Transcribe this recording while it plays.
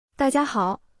大家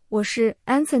好，我是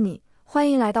Anthony， 欢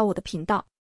迎来到我的频道。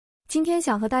今天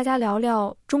想和大家聊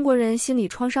聊中国人心理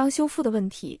创伤修复的问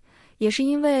题，也是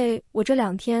因为我这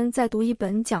两天在读一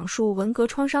本讲述文革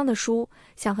创伤的书，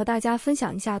想和大家分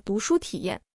享一下读书体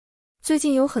验。最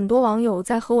近有很多网友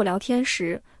在和我聊天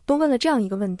时，都问了这样一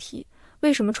个问题：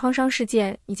为什么创伤事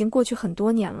件已经过去很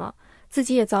多年了，自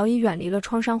己也早已远离了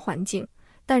创伤环境，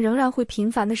但仍然会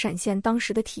频繁地闪现当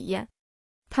时的体验？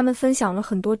他们分享了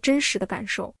很多真实的感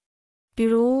受。比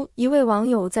如一位网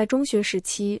友在中学时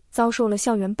期遭受了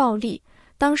校园暴力，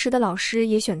当时的老师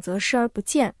也选择视而不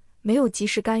见，没有及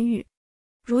时干预。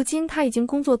如今他已经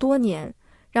工作多年，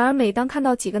然而每当看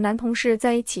到几个男同事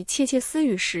在一起窃窃私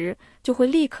语时，就会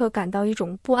立刻感到一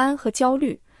种不安和焦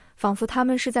虑，仿佛他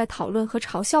们是在讨论和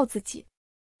嘲笑自己。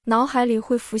脑海里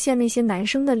会浮现那些男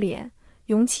生的脸，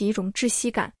涌起一种窒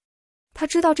息感。他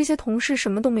知道这些同事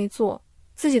什么都没做，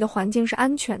自己的环境是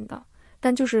安全的，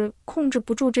但就是控制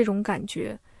不住这种感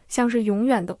觉，像是永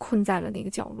远地困在了那个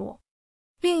角落。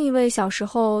另一位小时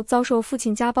候遭受父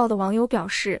亲家暴的网友表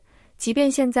示，即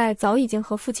便现在早已经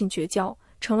和父亲绝交，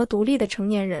成了独立的成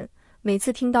年人，每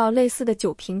次听到类似的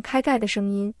酒瓶开盖的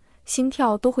声音，心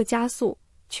跳都会加速，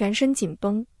全身紧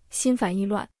绷，心烦意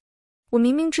乱。我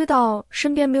明明知道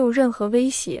身边没有任何威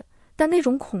胁，但那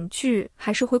种恐惧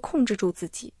还是会控制住自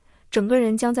己，整个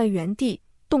人僵在原地，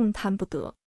动弹不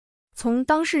得。从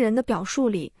当事人的表述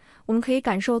里，我们可以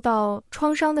感受到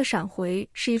创伤的闪回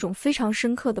是一种非常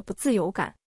深刻的不自由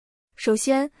感。首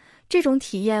先，这种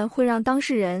体验会让当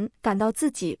事人感到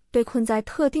自己被困在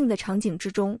特定的场景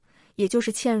之中，也就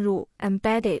是嵌入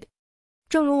embedded。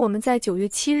正如我们在9月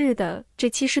7日的这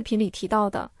期视频里提到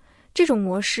的，这种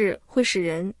模式会使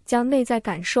人将内在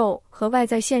感受和外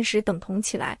在现实等同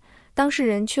起来，当事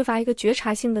人缺乏一个觉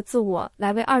察性的自我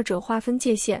来为二者划分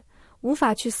界限，无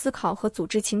法去思考和组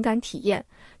织情感体验，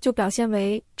就表现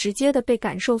为直接的被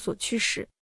感受所驱使。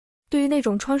对于那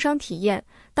种创伤体验，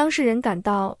当事人感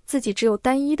到自己只有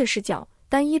单一的视角、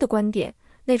单一的观点，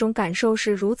那种感受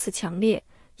是如此强烈，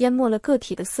淹没了个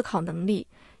体的思考能力，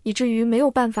以至于没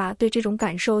有办法对这种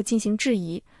感受进行质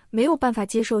疑，没有办法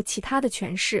接受其他的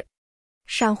诠释。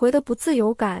闪回的不自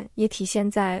由感也体现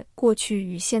在过去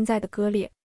与现在的割裂。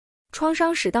创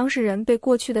伤使当事人被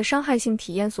过去的伤害性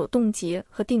体验所冻结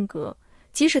和定格，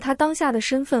即使他当下的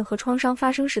身份和创伤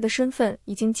发生时的身份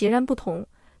已经截然不同。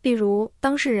例如，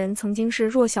当事人曾经是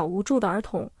弱小无助的儿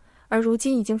童，而如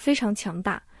今已经非常强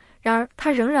大，然而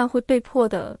他仍然会被迫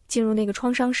地进入那个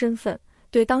创伤身份，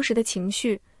对当时的情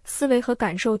绪、思维和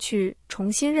感受去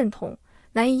重新认同，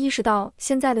难以意识到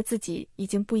现在的自己已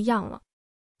经不一样了。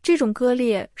这种割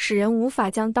裂使人无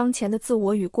法将当前的自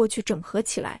我与过去整合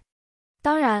起来。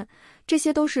当然，这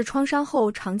些都是创伤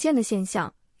后常见的现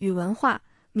象，与文化、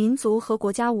民族和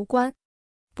国家无关。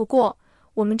不过，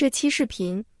我们这期视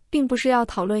频并不是要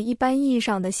讨论一般意义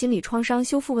上的心理创伤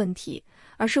修复问题，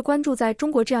而是关注在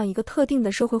中国这样一个特定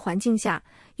的社会环境下，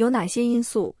有哪些因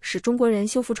素使中国人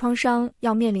修复创伤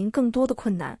要面临更多的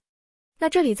困难。那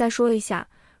这里再说一下，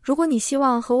如果你希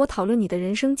望和我讨论你的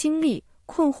人生经历、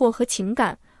困惑和情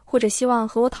感，或者希望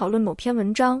和我讨论某篇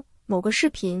文章、某个视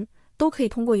频，都可以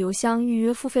通过邮箱预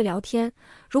约付费聊天。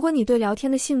如果你对聊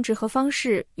天的性质和方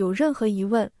式有任何疑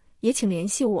问，也请联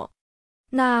系我。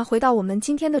那回到我们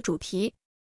今天的主题，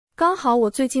刚好我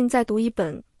最近在读一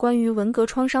本关于文革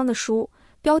创伤的书，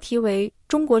标题为《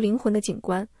中国灵魂的景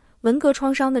观：文革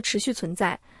创伤的持续存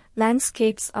在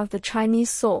Landscapes of the Chinese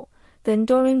Soul: The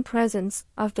Enduring Presence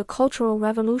of the Cultural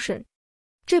Revolution》。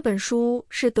这本书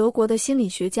是德国的心理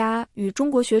学家与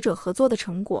中国学者合作的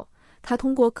成果，他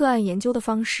通过个案研究的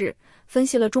方式，分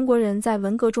析了中国人在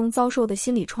文革中遭受的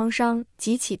心理创伤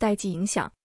及其代际影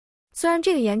响。虽然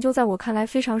这个研究在我看来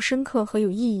非常深刻和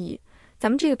有意义，咱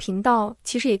们这个频道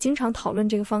其实也经常讨论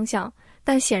这个方向，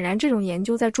但显然这种研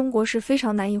究在中国是非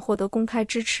常难以获得公开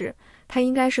支持，它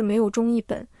应该是没有中译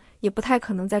本，也不太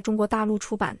可能在中国大陆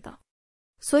出版的。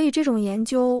所以这种研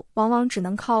究往往只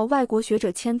能靠外国学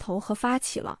者牵头和发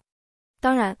起了。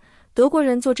当然，德国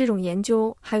人做这种研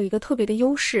究还有一个特别的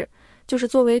优势，就是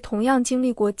作为同样经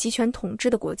历过集权统治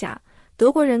的国家，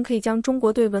德国人可以将中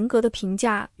国对文革的评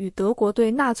价与德国对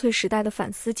纳粹时代的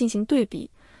反思进行对比，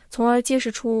从而揭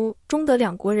示出中德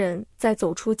两国人在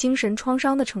走出精神创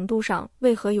伤的程度上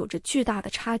为何有着巨大的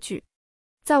差距。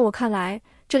在我看来，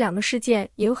这两个事件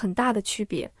也有很大的区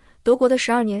别。德国的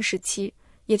12年时期，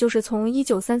也就是从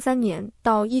1933年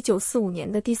到1945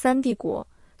年的第三帝国，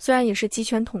虽然也是集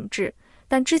权统治，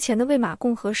但之前的魏玛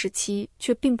共和时期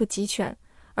却并不集权。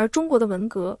而中国的文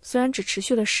革虽然只持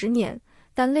续了10年，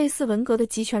但类似文革的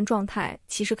集权状态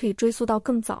其实可以追溯到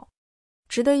更早。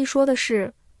值得一说的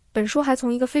是，本书还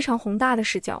从一个非常宏大的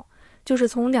视角，就是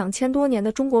从2000多年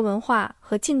的中国文化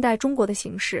和近代中国的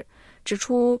形势，指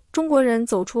出中国人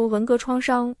走出文革创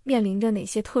伤面临着哪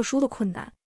些特殊的困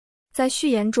难。在序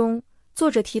言中，作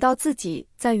者提到自己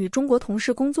在与中国同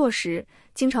事工作时，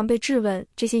经常被质问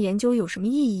这些研究有什么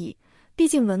意义，毕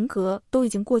竟文革都已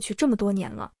经过去这么多年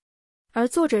了。而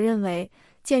作者认为，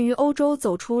鉴于欧洲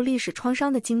走出历史创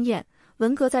伤的经验，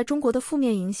文革在中国的负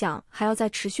面影响还要再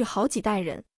持续好几代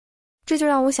人。这就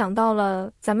让我想到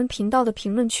了咱们频道的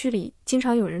评论区里经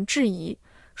常有人质疑，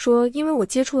说因为我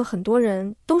接触的很多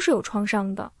人都是有创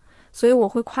伤的，所以我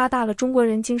会夸大了中国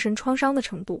人精神创伤的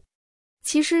程度。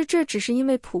其实这只是因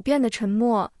为普遍的沉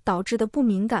默导致的不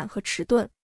敏感和迟钝。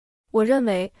我认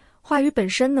为话语本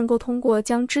身能够通过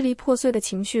将支离破碎的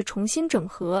情绪重新整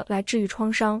合来治愈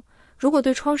创伤，如果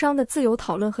对创伤的自由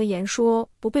讨论和言说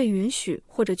不被允许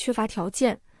或者缺乏条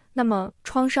件，那么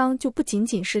创伤就不仅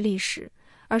仅是历史，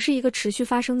而是一个持续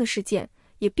发生的事件，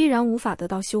也必然无法得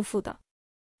到修复的。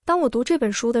当我读这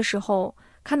本书的时候，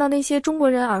看到那些中国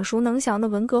人耳熟能详的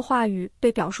文革话语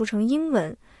被表述成英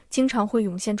文，经常会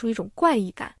涌现出一种怪异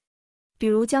感。比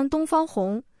如将东方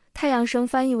红、太阳升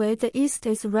翻译为 The East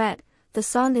is red, the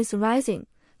sun is rising，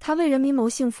 他为人民谋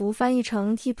幸福翻译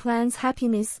成 He plans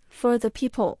happiness for the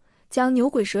people， 将牛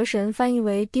鬼蛇神翻译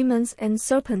为 Demons and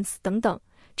Serpents 等等。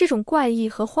这种怪异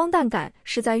和荒诞感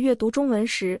是在阅读中文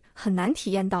时很难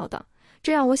体验到的。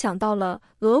这让我想到了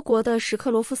俄国的什克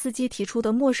罗夫斯基提出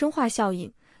的陌生化效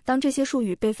应，当这些术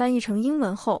语被翻译成英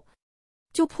文后，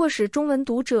就迫使中文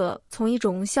读者从一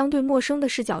种相对陌生的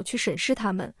视角去审视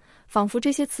它们，仿佛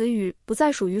这些词语不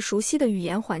再属于熟悉的语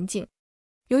言环境。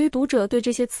由于读者对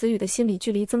这些词语的心理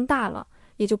距离增大了，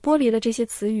也就剥离了这些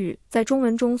词语在中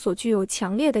文中所具有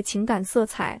强烈的情感色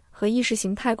彩和意识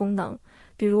形态功能。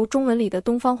比如中文里的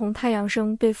东方红、太阳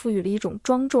升被赋予了一种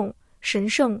庄重、神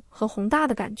圣和宏大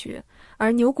的感觉，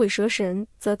而牛鬼蛇神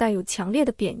则带有强烈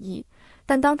的贬义。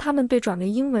但当它们被转为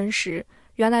英文时，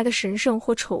原来的神圣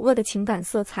或丑恶的情感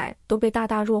色彩都被大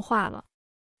大弱化了。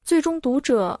最终读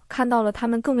者看到了它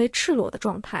们更为赤裸的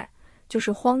状态，就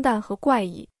是荒诞和怪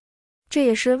异。这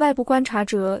也是外部观察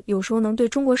者有时候能对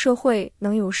中国社会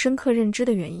能有深刻认知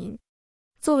的原因。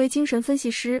作为精神分析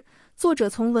师，作者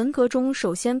从文革中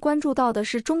首先关注到的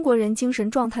是中国人精神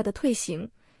状态的退行，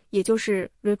也就是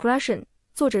regression。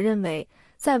 作者认为，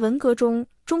在文革中，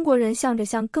中国人向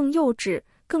更幼稚、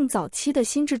更早期的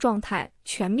心智状态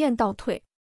全面倒退。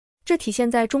这体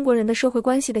现在中国人的社会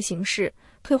关系的形式，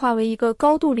退化为一个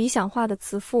高度理想化的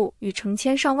慈父与成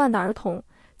千上万的儿童，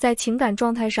在情感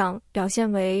状态上表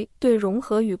现为对融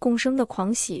合与共生的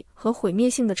狂喜和毁灭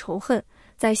性的仇恨，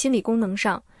在心理功能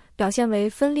上表现为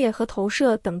分裂和投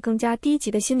射等更加低级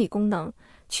的心理功能，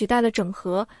取代了整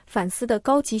合、反思的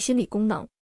高级心理功能。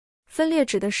分裂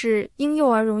指的是婴幼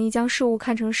儿容易将事物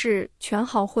看成是全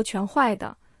好或全坏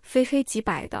的，非黑即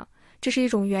白的，这是一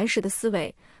种原始的思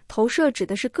维。投射指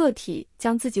的是个体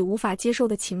将自己无法接受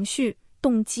的情绪、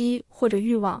动机或者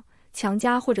欲望强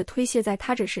加或者推卸在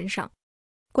他者身上。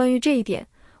关于这一点，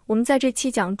我们在这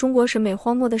期讲中国审美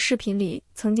荒漠的视频里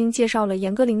曾经介绍了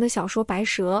严歌苓的小说《白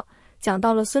蛇》，讲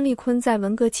到了孙立坤在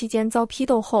文革期间遭批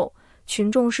斗后，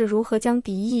群众是如何将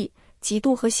敌意、嫉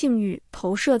妒和性欲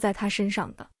投射在他身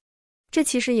上的。这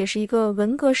其实也是一个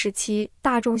文革时期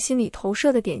大众心理投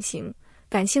射的典型，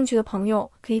感兴趣的朋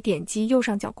友可以点击右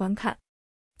上角观看。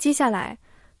接下来，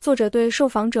作者对受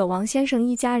访者王先生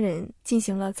一家人进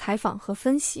行了采访和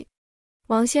分析。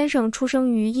王先生出生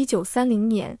于1930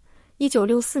年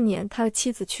，1964年他的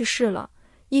妻子去世了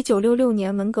，1966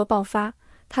年文革爆发，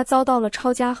他遭到了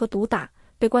抄家和毒打，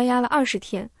被关押了20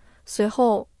天。随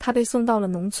后他被送到了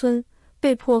农村，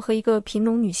被迫和一个贫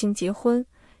农女性结婚，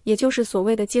也就是所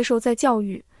谓的接受再教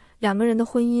育。两个人的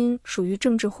婚姻属于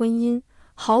政治婚姻，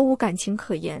毫无感情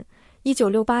可言。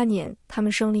1968年他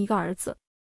们生了一个儿子。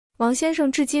王先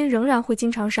生至今仍然会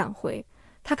经常闪回，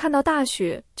他看到大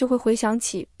雪就会回想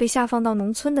起被下放到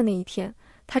农村的那一天，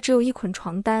他只有一捆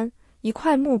床单、一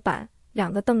块木板、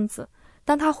2个凳子。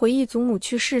当他回忆祖母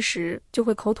去世时，就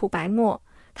会口吐白沫。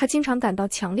他经常感到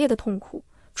强烈的痛苦，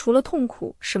除了痛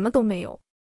苦什么都没有。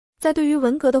在对于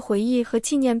文革的回忆和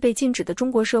纪念被禁止的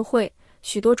中国社会，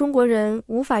许多中国人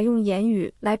无法用言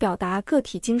语来表达个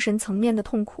体精神层面的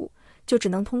痛苦，就只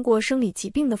能通过生理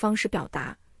疾病的方式表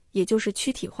达，也就是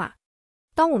躯体化。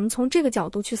当我们从这个角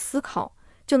度去思考，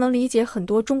就能理解很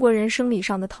多中国人生理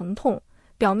上的疼痛，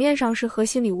表面上是和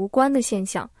心理无关的现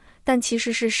象，但其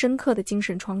实是深刻的精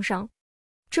神创伤。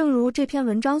正如这篇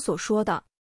文章所说的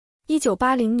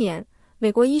，1980年，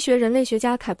美国医学人类学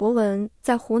家凯博文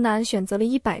在湖南选择了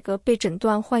100个被诊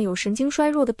断患有神经衰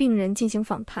弱的病人进行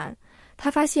访谈，他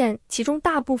发现其中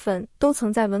大部分都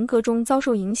曾在文革中遭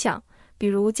受影响，比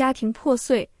如家庭破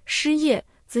碎、失业、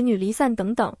子女离散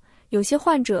等等。有些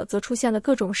患者则出现了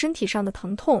各种身体上的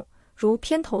疼痛，如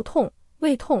偏头痛、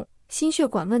胃痛、心血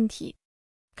管问题。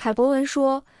凯博文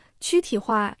说，躯体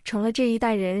化成了这一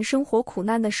代人生活苦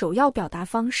难的首要表达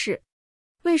方式。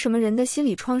为什么人的心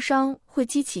理创伤会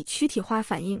激起躯体化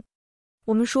反应？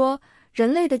我们说，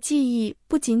人类的记忆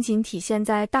不仅仅体现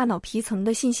在大脑皮层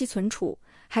的信息存储，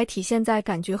还体现在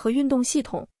感觉和运动系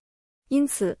统。因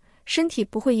此，身体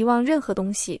不会遗忘任何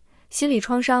东西，心理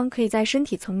创伤可以在身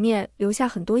体层面留下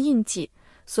很多印记，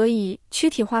所以躯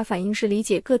体化反应是理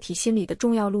解个体心理的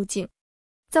重要路径。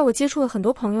在我接触了很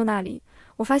多朋友那里，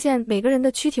我发现每个人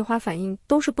的躯体化反应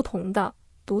都是不同的、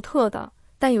独特的，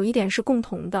但有一点是共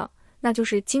同的，那就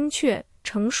是精确、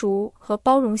成熟和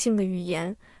包容性的语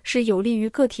言是有利于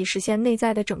个体实现内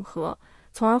在的整合，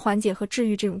从而缓解和治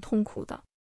愈这种痛苦的。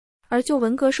而就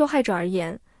文革受害者而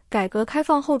言，改革开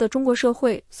放后的中国社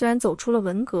会虽然走出了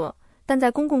文革，但在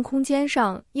公共空间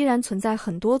上依然存在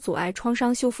很多阻碍创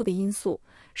伤修复的因素，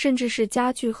甚至是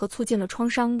加剧和促进了创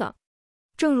伤的。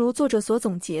正如作者所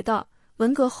总结的，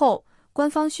文革后，官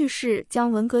方叙事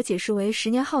将文革解释为10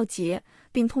年浩劫，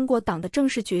并通过党的正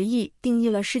式决议定义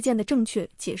了事件的正确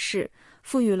解释，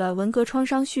赋予了文革创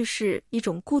伤叙事一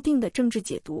种固定的政治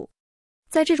解读。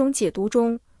在这种解读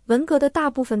中，文革的大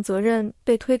部分责任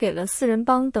被推给了四人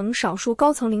帮等少数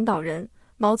高层领导人，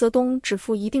毛泽东只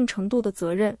负一定程度的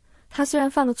责任。他虽然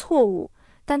犯了错误，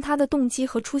但他的动机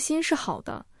和初心是好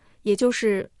的，也就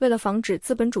是为了防止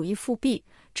资本主义复辟，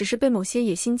只是被某些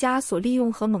野心家所利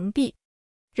用和蒙蔽。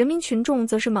人民群众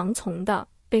则是盲从的，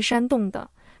被煽动的，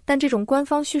但这种官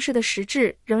方叙事的实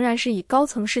质仍然是以高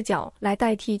层视角来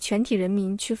代替全体人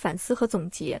民去反思和总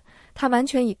结，它完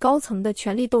全以高层的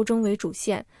权力斗争为主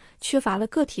线，缺乏了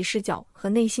个体视角和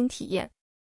内心体验。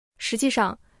实际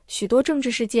上，许多政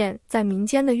治事件在民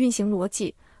间的运行逻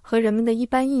辑和人们的一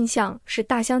般印象是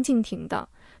大相径庭的，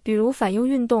比如反右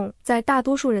运动在大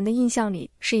多数人的印象里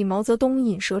是以毛泽东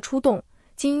引蛇出洞、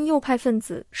精英右派分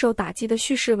子受打击的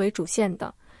叙事为主线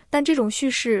的，但这种叙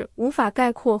事无法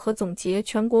概括和总结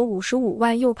全国55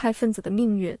万右派分子的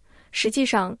命运。实际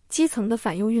上，基层的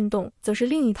反右运动则是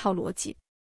另一套逻辑。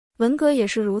文革也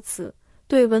是如此，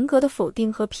对文革的否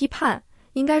定和批判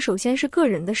应该首先是个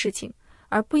人的事情，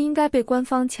而不应该被官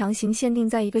方强行限定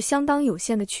在一个相当有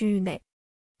限的区域内。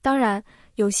当然，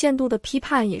有限度的批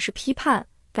判也是批判。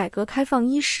改革开放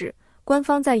伊始，官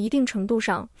方在一定程度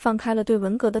上放开了对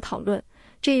文革的讨论，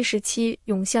这一时期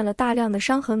涌现了大量的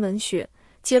伤痕文学，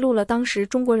揭露了当时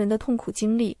中国人的痛苦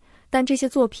经历，但这些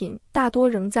作品大多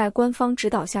仍在官方指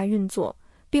导下运作，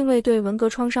并未对文革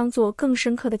创伤做更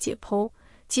深刻的解剖。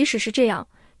即使是这样，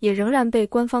也仍然被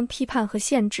官方批判和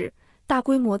限制，大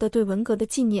规模的对文革的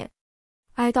纪念、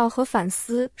哀悼和反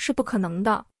思是不可能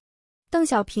的。邓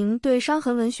小平对伤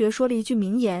痕文学说了一句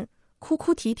名言：哭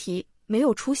哭啼啼，没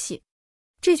有出息。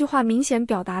这句话明显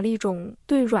表达了一种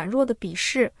对软弱的鄙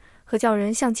视和叫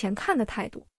人向前看的态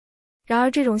度。然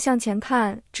而，这种向前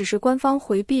看只是官方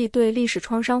回避对历史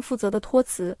创伤负责的托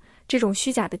词，这种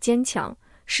虚假的坚强，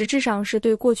实质上是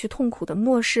对过去痛苦的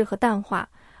漠视和淡化，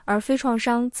而非创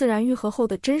伤自然愈合后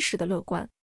的真实的乐观。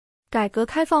改革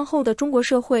开放后的中国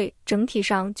社会整体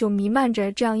上就弥漫着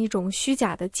这样一种虚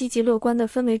假的积极乐观的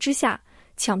氛围之下，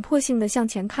强迫性的向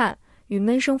前看与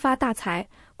闷声发大财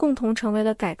共同成为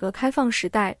了改革开放时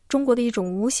代中国的一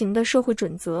种无形的社会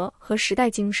准则和时代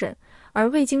精神，而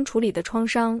未经处理的创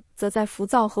伤则在浮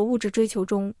躁和物质追求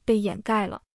中被掩盖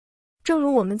了。正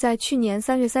如我们在去年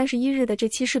3月31日的这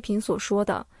期视频所说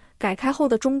的，改开后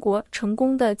的中国成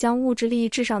功地将物质利益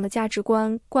至上的价值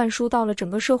观灌输到了整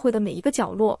个社会的每一个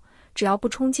角落，只要不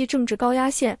冲击政治高压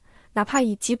线，哪怕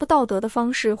以极不道德的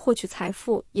方式获取财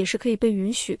富也是可以被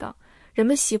允许的。人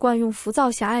们习惯用浮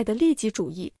躁狭隘的利己主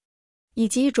义以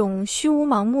及一种虚无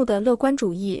盲目的乐观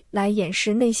主义来掩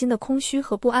饰内心的空虚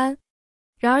和不安。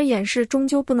然而掩饰终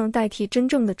究不能代替真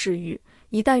正的治愈，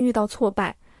一旦遇到挫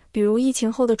败，比如疫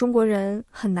情后的中国人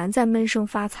很难再闷声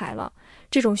发财了，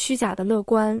这种虚假的乐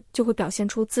观就会表现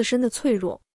出自身的脆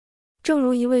弱。正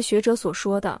如一位学者所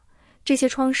说的，这些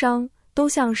创伤都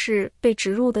像是被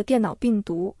植入的电脑病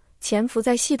毒，潜伏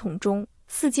在系统中，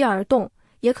伺机而动，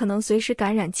也可能随时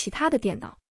感染其他的电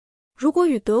脑。如果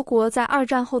与德国在2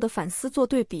战后的反思做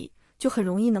对比，就很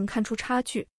容易能看出差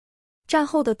距。战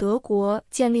后的德国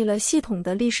建立了系统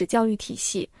的历史教育体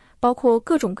系，包括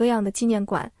各种各样的纪念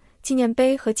馆、纪念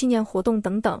碑和纪念活动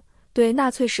等等，对纳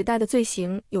粹时代的罪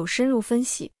行有深入分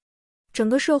析。整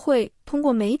个社会通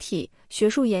过媒体、学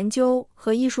术研究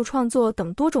和艺术创作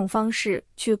等多种方式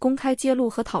去公开揭露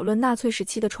和讨论纳粹时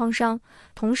期的创伤，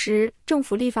同时政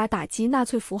府立法打击纳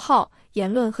粹符号、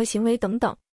言论和行为等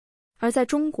等。而在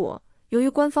中国，由于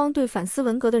官方对反思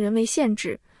文革的人为限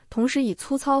制，同时以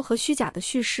粗糙和虚假的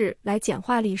叙事来简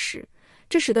化历史，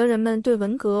这使得人们对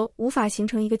文革无法形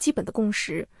成一个基本的共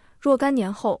识。若干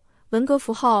年后，文革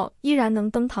符号依然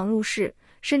能登堂入室，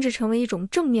甚至成为一种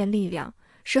正面力量，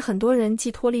使很多人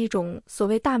寄托了一种所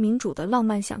谓大民主的浪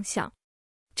漫想象。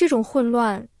这种混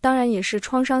乱当然也是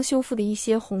创伤修复的一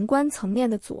些宏观层面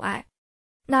的阻碍。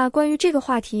那关于这个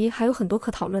话题还有很多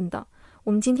可讨论的，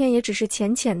我们今天也只是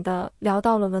浅浅地聊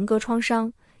到了文革创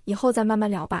伤，以后再慢慢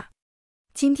聊吧。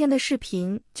今天的视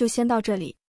频就先到这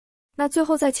里。那最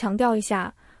后再强调一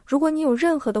下，如果你有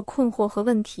任何的困惑和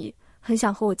问题，很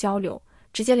想和我交流，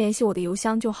直接联系我的邮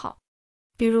箱就好。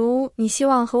比如你希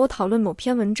望和我讨论某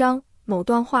篇文章、某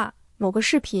段话、某个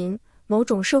视频、某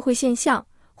种社会现象，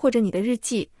或者你的日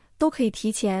记，都可以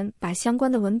提前把相关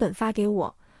的文本发给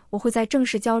我，我会在正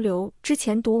式交流之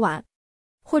前读完。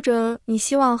或者你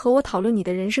希望和我讨论你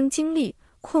的人生经历、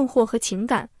困惑和情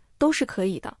感，都是可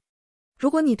以的。如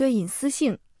果你对隐私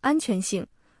性、安全性、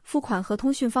付款和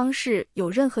通讯方式有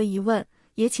任何疑问，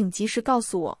也请及时告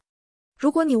诉我。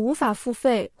如果你无法付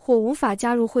费或无法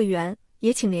加入会员，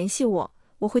也请联系我，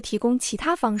我会提供其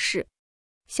他方式。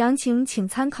详情请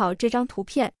参考这张图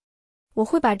片。我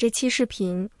会把这期视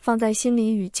频放在心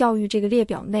理与教育这个列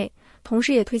表内，同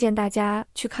时也推荐大家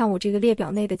去看我这个列表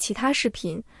内的其他视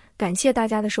频。感谢大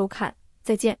家的收看，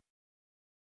再见。